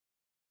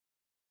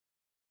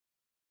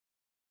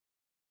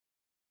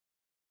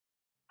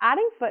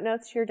Adding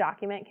footnotes to your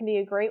document can be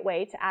a great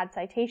way to add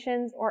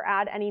citations or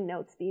add any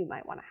notes that you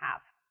might want to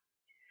have.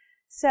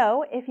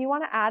 So if you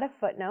want to add a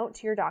footnote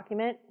to your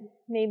document,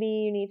 maybe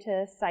you need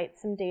to cite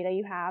some data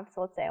you have.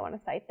 So let's say I want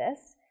to cite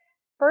this.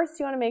 First,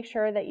 you want to make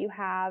sure that you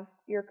have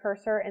your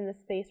cursor in the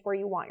space where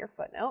you want your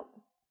footnote.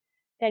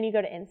 Then you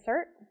go to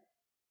Insert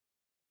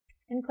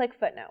and click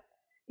Footnote.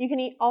 You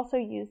can also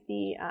use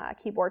the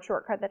keyboard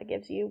shortcut that it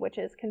gives you, which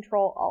is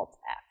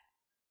Control-Alt-F.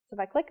 So if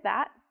I click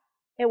that,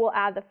 it will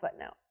add the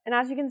footnote. And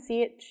as you can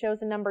see, it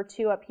shows a number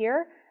 2 up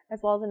here,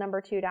 as well as a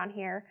number 2 down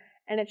here,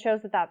 and it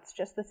shows that that's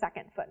just the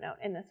second footnote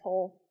in this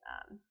whole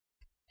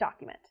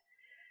document.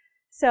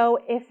 So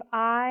if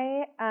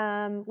I,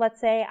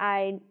 let's say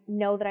I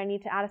know that I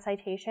need to add a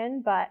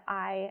citation, but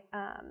I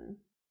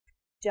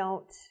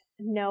don't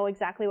know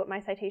exactly what my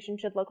citation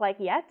should look like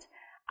yet,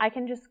 I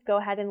can just go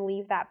ahead and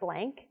leave that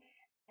blank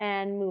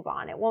and move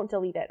on. It won't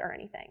delete it or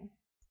anything.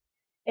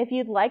 If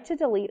you'd like to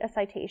delete a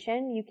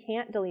citation, you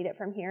can't delete it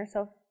from here.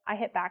 So if I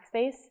hit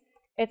backspace,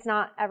 it's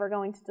not ever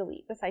going to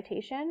delete the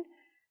citation.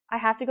 I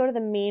have to go to the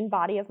main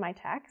body of my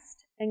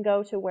text and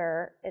go to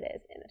where it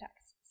is in the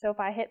text. So if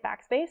I hit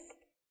backspace,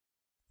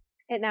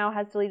 it now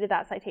has deleted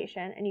that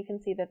citation, and you can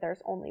see that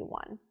there's only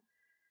one.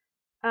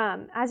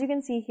 As you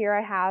can see here,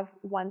 I have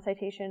one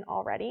citation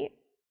already,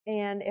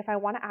 and if I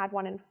want to add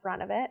one in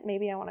front of it,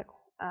 maybe I want to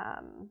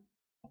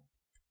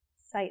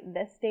cite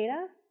this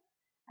data,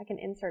 I can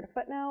insert a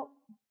footnote,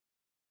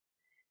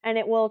 and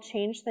it will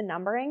change the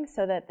numbering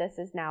so that this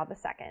is now the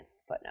second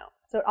footnote.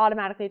 So it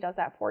automatically does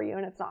that for you,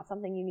 and it's not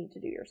something you need to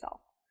do yourself.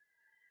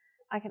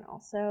 I can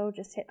also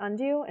just hit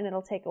undo, and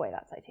it'll take away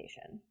that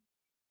citation.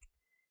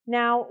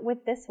 Now,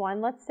 with this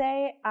one, let's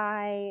say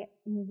I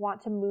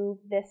want to move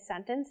this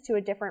sentence to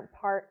a different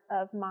part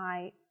of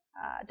my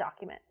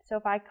document. So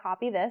if I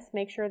copy this,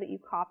 make sure that you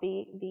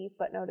copy the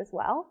footnote as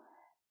well.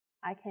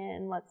 I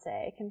can, let's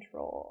say,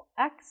 Control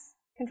X.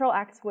 Control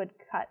X would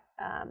cut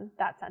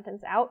that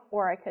sentence out,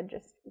 or I could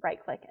just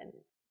right-click and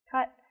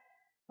cut.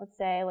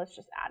 Let's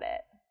just add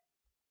it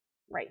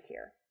right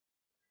here.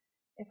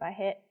 If I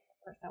hit,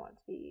 first I want it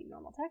to be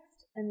normal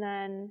text, and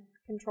then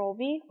Control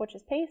V, which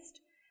is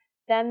paste,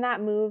 then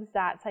that moves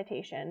that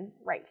citation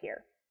right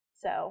here.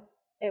 So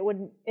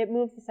it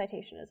moves the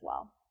citation as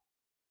well.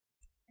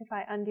 If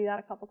I undo that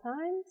a couple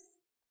times.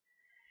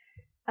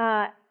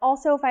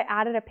 Also, if I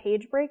added a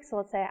page break, so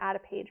let's say I add a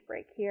page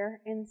break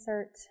here,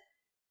 insert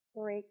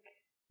break,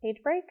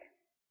 page break,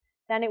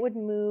 then it would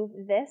move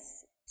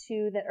this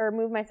to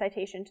move my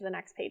citation to the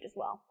next page as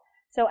well.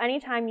 So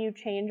anytime you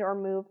change or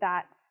move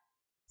that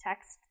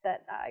text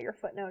that your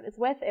footnote is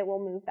with, it will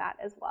move that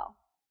as well.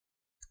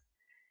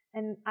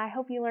 And I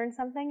hope you learned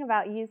something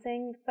about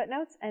using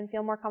footnotes and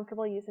feel more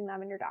comfortable using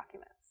them in your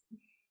documents.